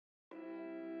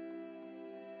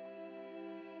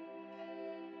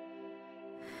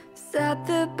Sat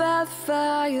there by the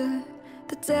fire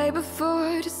the day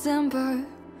before December,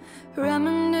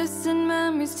 reminiscing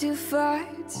memories too far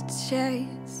to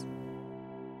chase.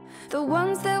 The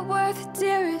ones that were the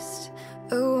dearest,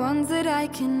 the ones that I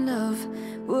can love,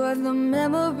 were the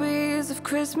memories of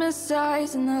Christmas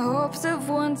eyes and the hopes of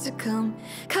one to come.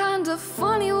 Kinda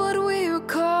funny what we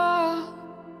recall.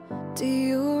 Do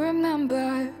you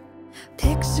remember?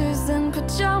 Pictures in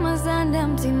pajamas and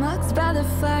empty mugs by the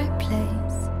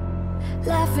fireplace,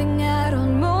 laughing at old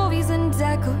movies and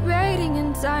decorating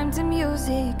in time to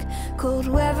music. Cold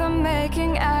weather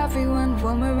making everyone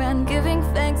warmer and giving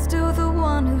thanks to the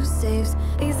one who saves.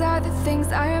 These are the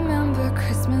things I remember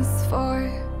Christmas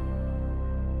for.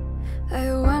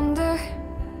 I wonder,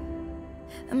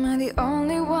 am I the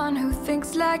only one who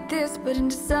thinks like this? But in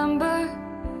December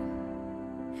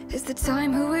is the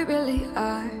time who we really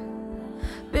are,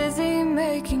 busy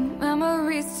making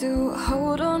memories to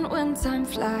hold on when time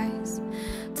flies.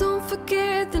 Don't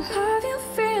forget the love you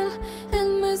feel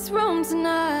in this room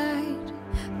tonight.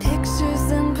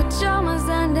 Pictures in pajamas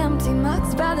and empty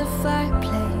mugs by the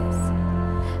fireplace,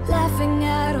 laughing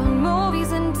at old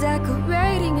movies and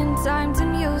decorating in time to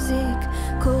music.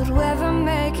 Cold weather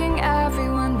making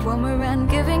everyone warmer and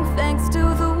giving thanks to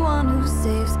the one who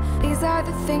saves. These are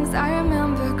the things I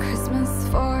remember Christmas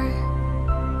for.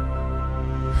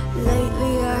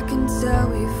 Lately I can tell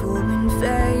we've all been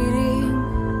fading,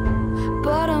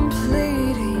 but I'm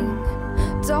pleading,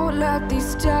 don't let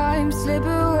these times slip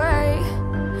away.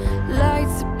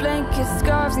 Lights, blankets,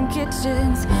 scarves and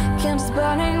kitchens, candles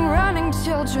burning, running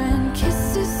children,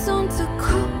 kisses onto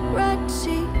cold red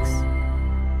cheeks.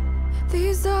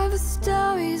 These are the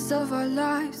stories of our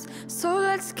lives, so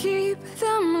let's keep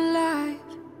them alive.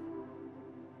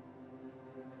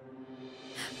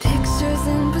 Pictures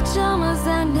in pajamas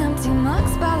and empty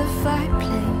mugs by the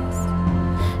fireplace,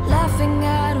 laughing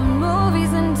at old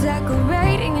movies and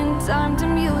decorating in time to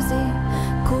music.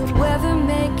 Cold weather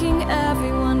making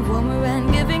everyone warmer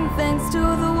and giving thanks to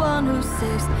the one who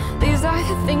saves. These are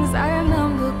the things I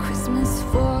remember Christmas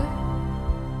for.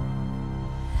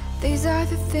 These are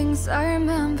the things I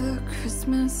remember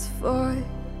Christmas for.